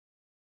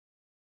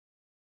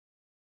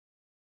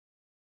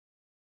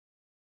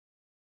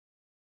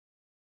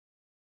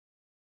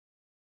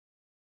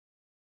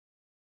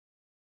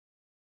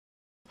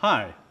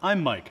Hi,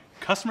 I'm Mike,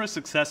 Customer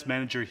Success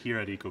Manager here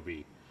at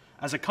ecobee.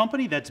 As a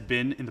company that's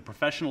been in the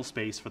professional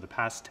space for the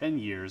past 10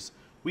 years,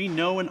 we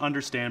know and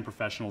understand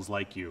professionals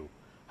like you,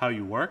 how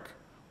you work,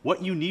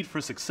 what you need for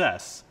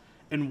success,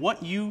 and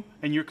what you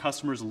and your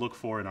customers look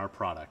for in our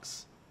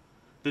products.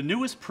 The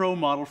newest Pro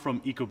model from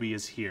ecobee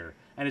is here,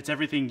 and it's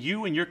everything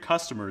you and your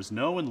customers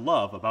know and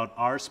love about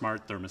our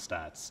smart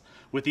thermostats,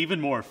 with even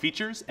more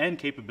features and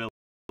capabilities.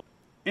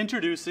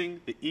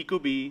 Introducing the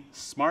ecobee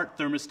Smart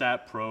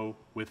Thermostat Pro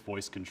with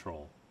voice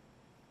control.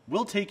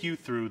 We'll take you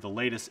through the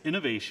latest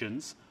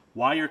innovations,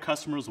 why your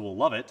customers will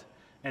love it,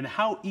 and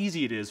how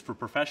easy it is for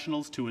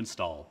professionals to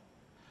install.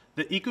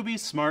 The ecobee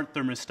Smart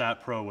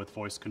Thermostat Pro with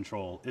voice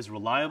control is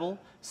reliable,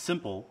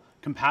 simple,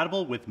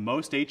 compatible with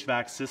most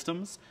HVAC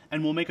systems,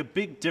 and will make a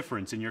big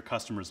difference in your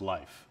customer's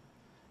life.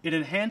 It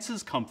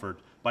enhances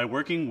comfort by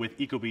working with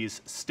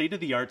ecobee's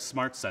state-of-the-art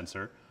smart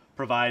sensor,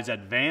 provides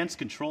advanced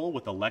control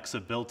with Alexa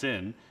built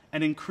in,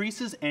 and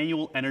increases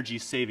annual energy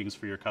savings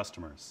for your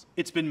customers.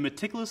 It's been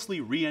meticulously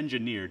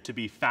re-engineered to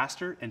be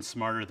faster and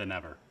smarter than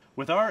ever.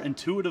 With our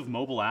intuitive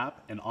mobile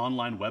app and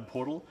online web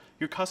portal,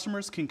 your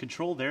customers can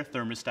control their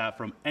thermostat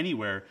from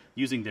anywhere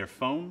using their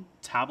phone,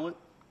 tablet,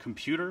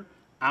 computer,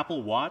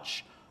 Apple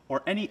Watch,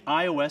 or any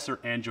iOS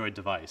or Android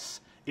device.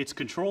 It's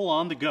control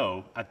on the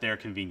go at their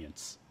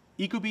convenience.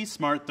 ecobee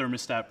Smart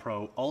Thermostat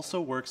Pro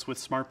also works with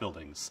smart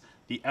buildings,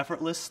 the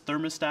effortless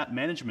thermostat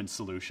management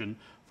solution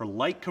for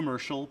light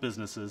commercial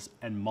businesses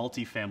and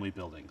multi-family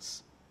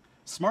buildings.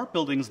 Smart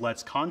Buildings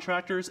lets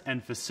contractors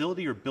and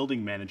facility or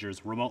building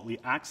managers remotely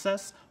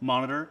access,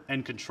 monitor,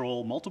 and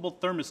control multiple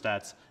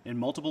thermostats in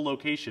multiple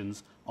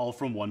locations, all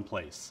from one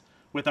place.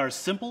 With our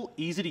simple,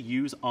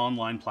 easy-to-use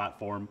online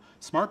platform,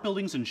 Smart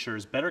Buildings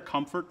ensures better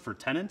comfort for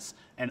tenants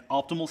and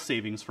optimal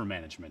savings for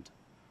management.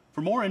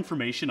 For more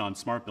information on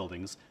smart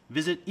buildings,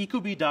 visit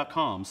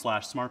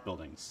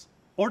ecobee.com/smartbuildings.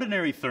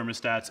 Ordinary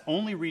thermostats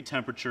only read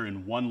temperature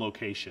in one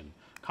location,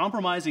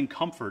 compromising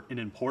comfort in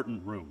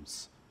important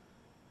rooms.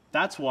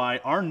 That's why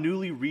our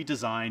newly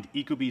redesigned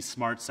ecobee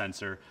Smart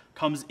Sensor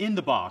comes in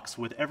the box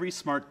with every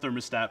Smart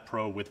Thermostat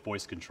Pro with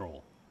voice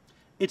control.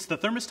 It's the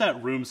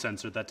thermostat room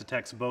sensor that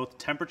detects both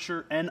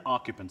temperature and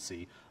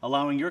occupancy,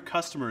 allowing your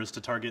customers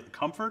to target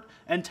comfort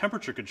and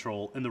temperature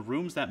control in the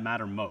rooms that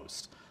matter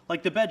most,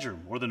 like the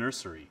bedroom or the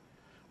nursery.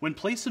 When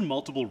placed in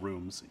multiple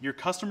rooms, your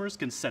customers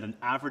can set an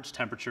average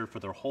temperature for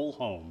their whole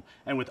home,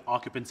 and with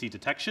occupancy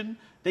detection,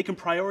 they can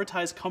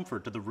prioritize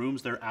comfort to the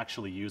rooms they're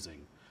actually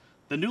using.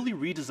 The newly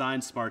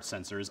redesigned Smart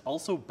Sensor is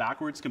also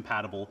backwards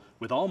compatible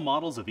with all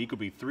models of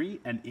ecobee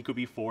 3 and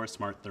ecobee 4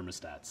 smart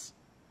thermostats.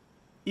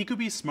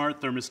 ecobee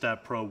Smart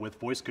Thermostat Pro with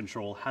voice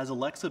control has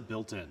Alexa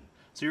built in,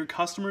 so your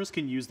customers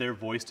can use their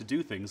voice to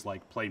do things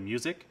like play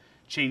music,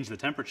 change the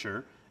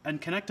temperature,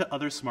 and connect to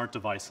other smart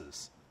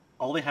devices.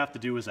 All they have to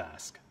do is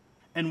ask.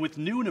 And with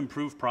new and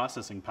improved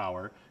processing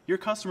power, your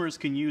customers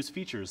can use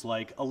features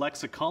like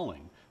Alexa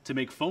Calling to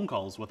make phone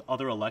calls with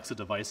other Alexa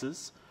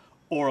devices,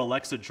 or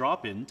Alexa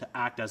Drop-In to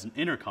act as an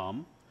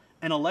intercom,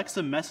 and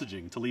Alexa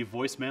Messaging to leave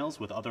voicemails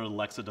with other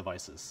Alexa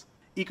devices.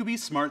 ecobee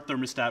Smart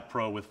Thermostat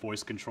Pro with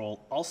voice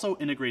control also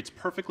integrates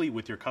perfectly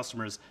with your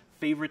customers'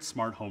 favorite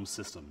smart home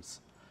systems,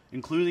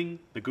 including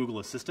the Google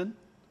Assistant,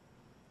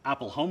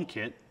 Apple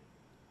HomeKit,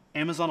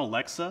 Amazon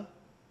Alexa,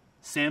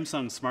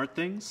 Samsung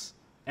SmartThings,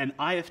 and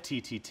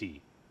IFTTT.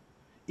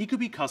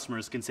 ecobee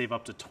customers can save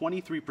up to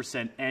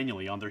 23%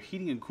 annually on their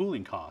heating and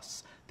cooling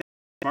costs, thanks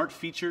to smart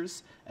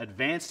features,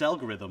 advanced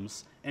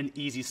algorithms, and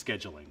easy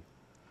scheduling.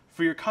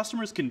 For your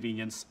customers'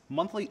 convenience,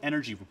 monthly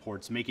energy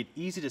reports make it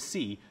easy to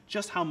see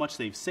just how much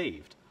they've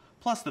saved.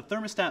 Plus, the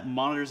thermostat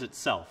monitors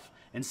itself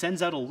and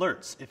sends out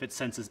alerts if it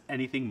senses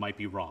anything might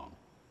be wrong.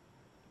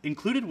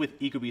 Included with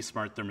ecobee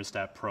Smart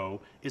Thermostat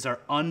Pro is our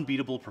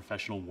unbeatable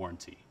professional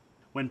warranty.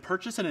 When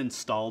purchased and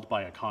installed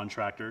by a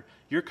contractor,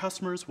 your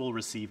customers will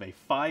receive a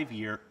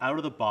 5-year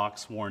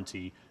out-of-the-box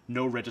warranty,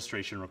 no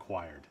registration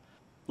required.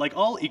 Like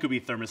all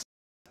ecobee thermostats,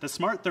 the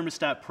Smart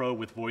Thermostat Pro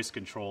with voice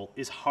control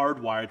is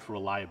hardwired for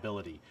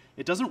reliability.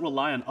 It doesn't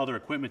rely on other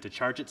equipment to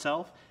charge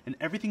itself, and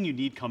everything you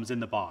need comes in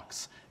the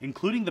box,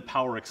 including the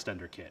Power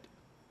Extender Kit.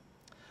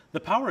 The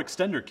Power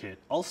Extender Kit,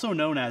 also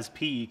known as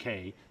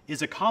PEK,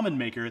 is a common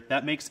maker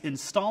that makes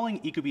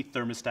installing ecobee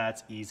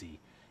thermostats easy,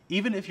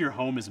 even if your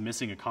home is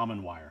missing a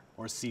common wire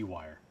or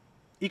C-wire.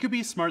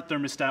 ecobee Smart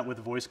Thermostat with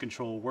voice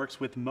control works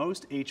with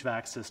most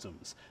HVAC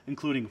systems,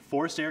 including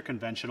forced air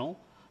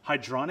conventional,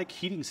 hydronic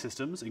heating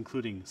systems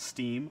including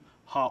steam,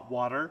 hot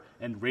water,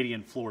 and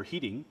radiant floor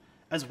heating,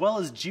 as well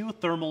as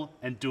geothermal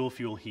and dual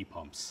fuel heat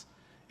pumps.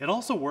 It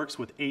also works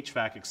with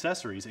HVAC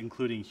accessories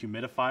including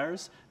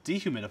humidifiers,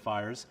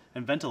 dehumidifiers,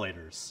 and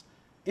ventilators.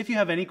 If you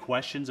have any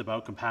questions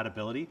about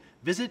compatibility,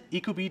 visit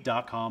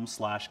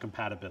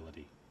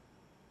ecobee.com/compatibility.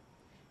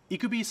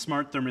 ecobee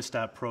Smart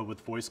Thermostat Pro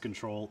with voice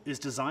control is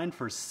designed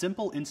for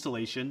simple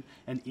installation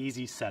and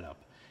easy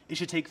setup. It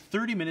should take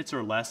 30 minutes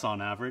or less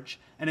on average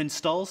and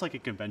installs like a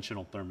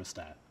conventional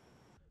thermostat.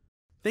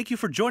 Thank you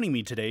for joining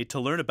me today to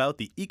learn about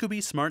the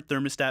ecobee Smart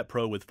Thermostat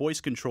Pro with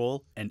voice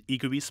control and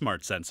ecobee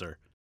Smart Sensor.